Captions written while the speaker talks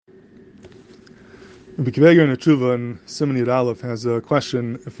B'Kiveger in a tshuva and Siman Yud Aleph has a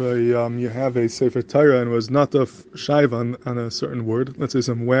question: if you have a Sefer Torah and was not a shayv on a certain word, let's say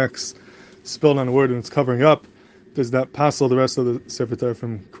some wax spilled on a word and it's covering up, does that passel the rest of the Sefer Torah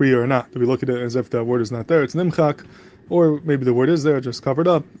from kriya or not? Do we look at it as if that word is not there, it's nimchak, or maybe the word is there, just covered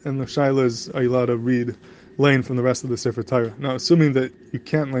up, and the shayla is, are you allowed to read lane from the rest of the Sefer Torah? Now, assuming that you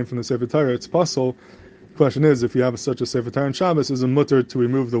can't lane from the Sefer Torah, it's passel. The question is, if you have such a Sefer Torah on Shabbos, is it mutter to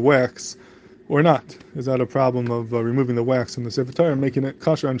remove the wax or not? Is that a problem of removing the wax from the Sefer Torah and making it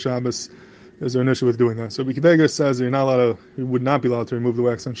kosher on Shabbos? Is there an issue with doing that? So B'Kiveger says you would not be allowed to remove the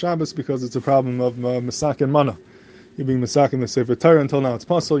wax on Shabbos because it's a problem of masak and mana. You're being masak in the Sefer Torah until now it's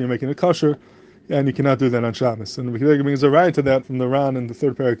possible, you're making it kosher, and you cannot do that on Shabbos. And B'Kiveger brings a right to that from the Ran in the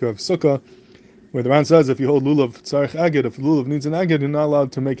third parak of Sukkah, where the Ran says if you hold lulav tzarich agid, if lulav needs an agid, you're not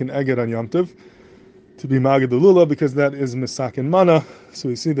allowed to make an agid on Yom Tov to be magid the lulav, because that is misak and mana. So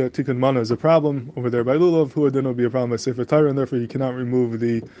we see that tikkun mana is a problem over there by lulav, who then will be a problem by Sefer Torah, and therefore you cannot remove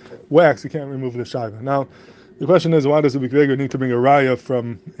the wax, you can't remove the shayva. Now, the question is, why does the B'Kiveger need to bring a raya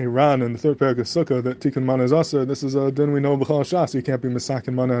from a Ran in the third parak of Sukkah that tikkun mana is also? This is a din we know b'chol shas, you can't be misak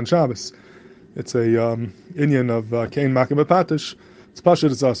and mana on Shabbos. It's a inyan of kein makim b'patish. It's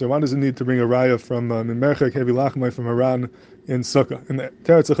pashut, it's also. Why does it need to bring a raya from Mimerchek hevi lachmai from a Ran in Sukkah? And the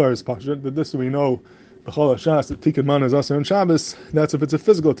teretz achar is pashut, but this we know b'chol hashas that tikkun mana is also on Shabbos. That's if it's a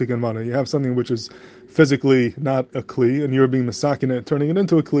physical tikkun mana. You have something which is physically not a kli, and you're being masakin it, turning it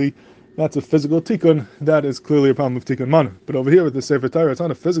into a kli. That's a physical tikkun. That is clearly a problem of tikkun mana. But over here with the Sefer Torah, it's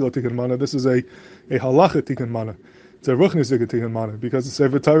not a physical tikkun mana. This is a halacha tikkun mana. It's a ruchnis tikkun mana, because the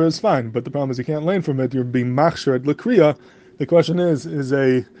Sefer Torah is fine, but the problem is you can't learn from it. You're being machshir at l'kriya. The question is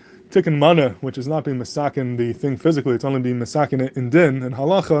a tikkun mana, which is not being masakin the thing physically, it's only being masakin it in din and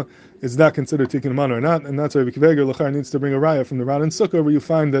halacha, is that considered tikkun mana or not? And that's why B'Kiveger l'char needs to bring a raya from the Ran in Sukkah, where you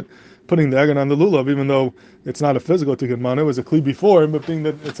find that putting the egg on the lulav, even though it's not a physical tikkun mana, it was a kli before, but being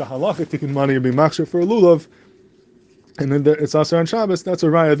that it's a halacha tikkun mana, you're being machshir for a lulav, and then it's also on Shabbos, that's a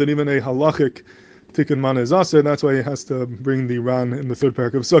raya that even a halachic tikkun mana is also, and that's why he has to bring the Ran in the third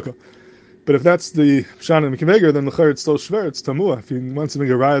parak of Sukkah. But if that's the Shan and B'Kiveger, then the it's still shver, it's tamuah. If he wants to make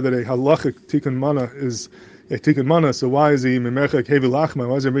a raya that a halachic tikkun mana is a tikkun mana, so why is he mimerchek hevi lachma?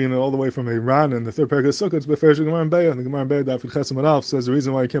 Why is he bringing it all the way from a Ran and the third parak of Sukkah? It's beferish the Gemara in Beitzah. The Gemara in Beitzah, Daf Chesam Adalf, says the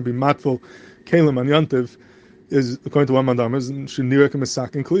reason why he can't be matful kalim on Yontiv is, according to one mandam, is shenirek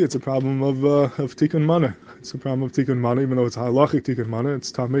misak and kli. It's a problem of tikkun mana. It's a problem of tikkun mana, even though it's a halachic tikkun mana.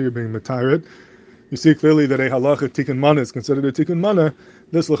 It's tameh, you're being matarid. You see clearly that a halachic tikkun mana is considered a tikkun mana.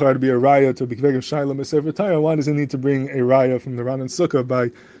 This lechar to be a raya to B'Kiveger shayla mesefer Torah. Why does he need to bring a raya from the Ran and Sukkah by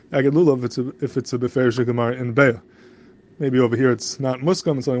agad lulav if it's a beferish Gemara in Beitzah? Maybe over here it's not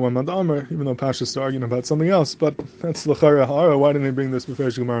muskam, it's only one mand amar, even though Pasha is arguing about something else. But that's lechar ha'ara. Why didn't they bring this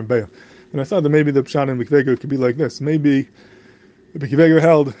beferish Gemara in Beitzah? And I thought that maybe the pshat in B'Kiveger could be like this. Maybe the B'Kiveger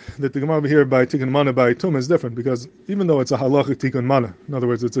held that the Gemara over here by tikkun mana by tumah is different, because even though it's a halachic tikkun mana, in other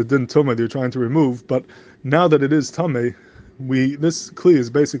words, it's a din tumah that you're trying to remove, but now that it is tameh, this kli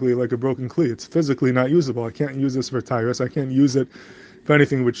is basically like a broken kli. It's physically not usable. I can't use this for tyrus. I can't use it for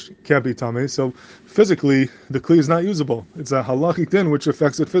anything which can't be tameh. So physically, the kli is not usable. It's a halachic din which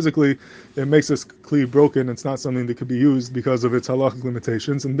affects it physically. It makes this kli broken. It's not something that could be used because of its halachic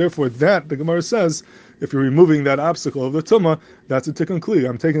limitations. And therefore, that, the Gemara says, if you're removing that obstacle of the tumah, that's a tikkun kli.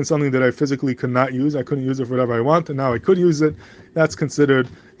 I'm taking something that I physically could not use. I couldn't use it for whatever I want, and now I could use it. That's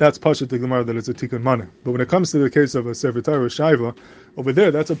pashut the Gemara that it's a tikkun mana. But when it comes to the case of a Sefer Torah shayva, over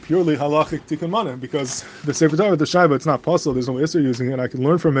there, that's a purely halachic tikkun mana, because the Sefer Torah, the shayva, it's not possible. There's no issur using it. I can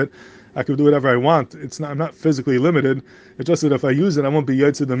learn from it. I can do whatever I want. I'm not physically limited. It's just that if I use it, I won't be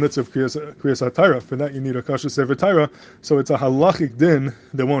yetz the mitzvah of kriyas HaTorah. For that, you need a kosher Sefer Torah. So it's a halachic din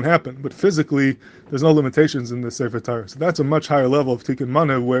that won't happen. But physically, there's no limitations in the Sefer Torah. So that's a much higher level of tikkun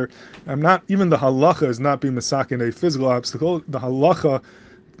mana, where even the halacha is not being masakin a physical obstacle. The halacha,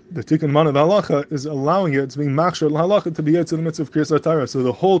 the tikkun mana, the halacha is allowing it's being machshir halacha to be yetz the mitzvah of kriyas HaTorah. So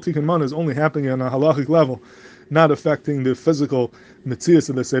the whole tikkun mana is only happening on a halachic level, not affecting the physical mitzias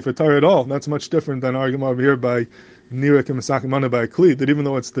of the Sefer Torah at all. That's much different than argument over here by nirek and misakim mana by a kli, that even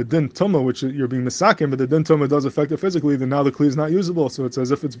though it's the din tumah which you're being misakim, but the din tumah does affect it physically, then now the kli is not usable, so it's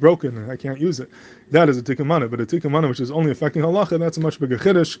as if it's broken and I can't use it. That is a tikkun mana. But a tikkun mana which is only affecting halacha, that's a much bigger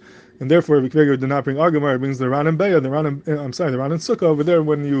chiddush, and therefore B'Kiveger did not bring argument. It brings the Ran and Beitzah, the Ran and Sukkah over there.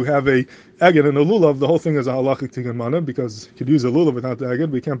 When you have a agad and a lulav, the whole thing is a halachic tikkun mana, because you could use a lulav without the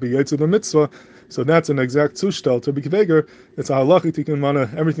agad, we can't be yetz the mitzvah. So that's an exact zushtel to B'Kiveger. It's a halachic tikkun mana.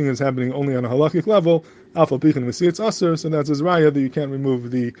 Everything is happening only on a halachic level. Alpha pichin we see it's aser, so that's his raya that you can't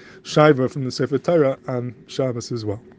remove the shayva from the Sefer Torah on Shabbos as well.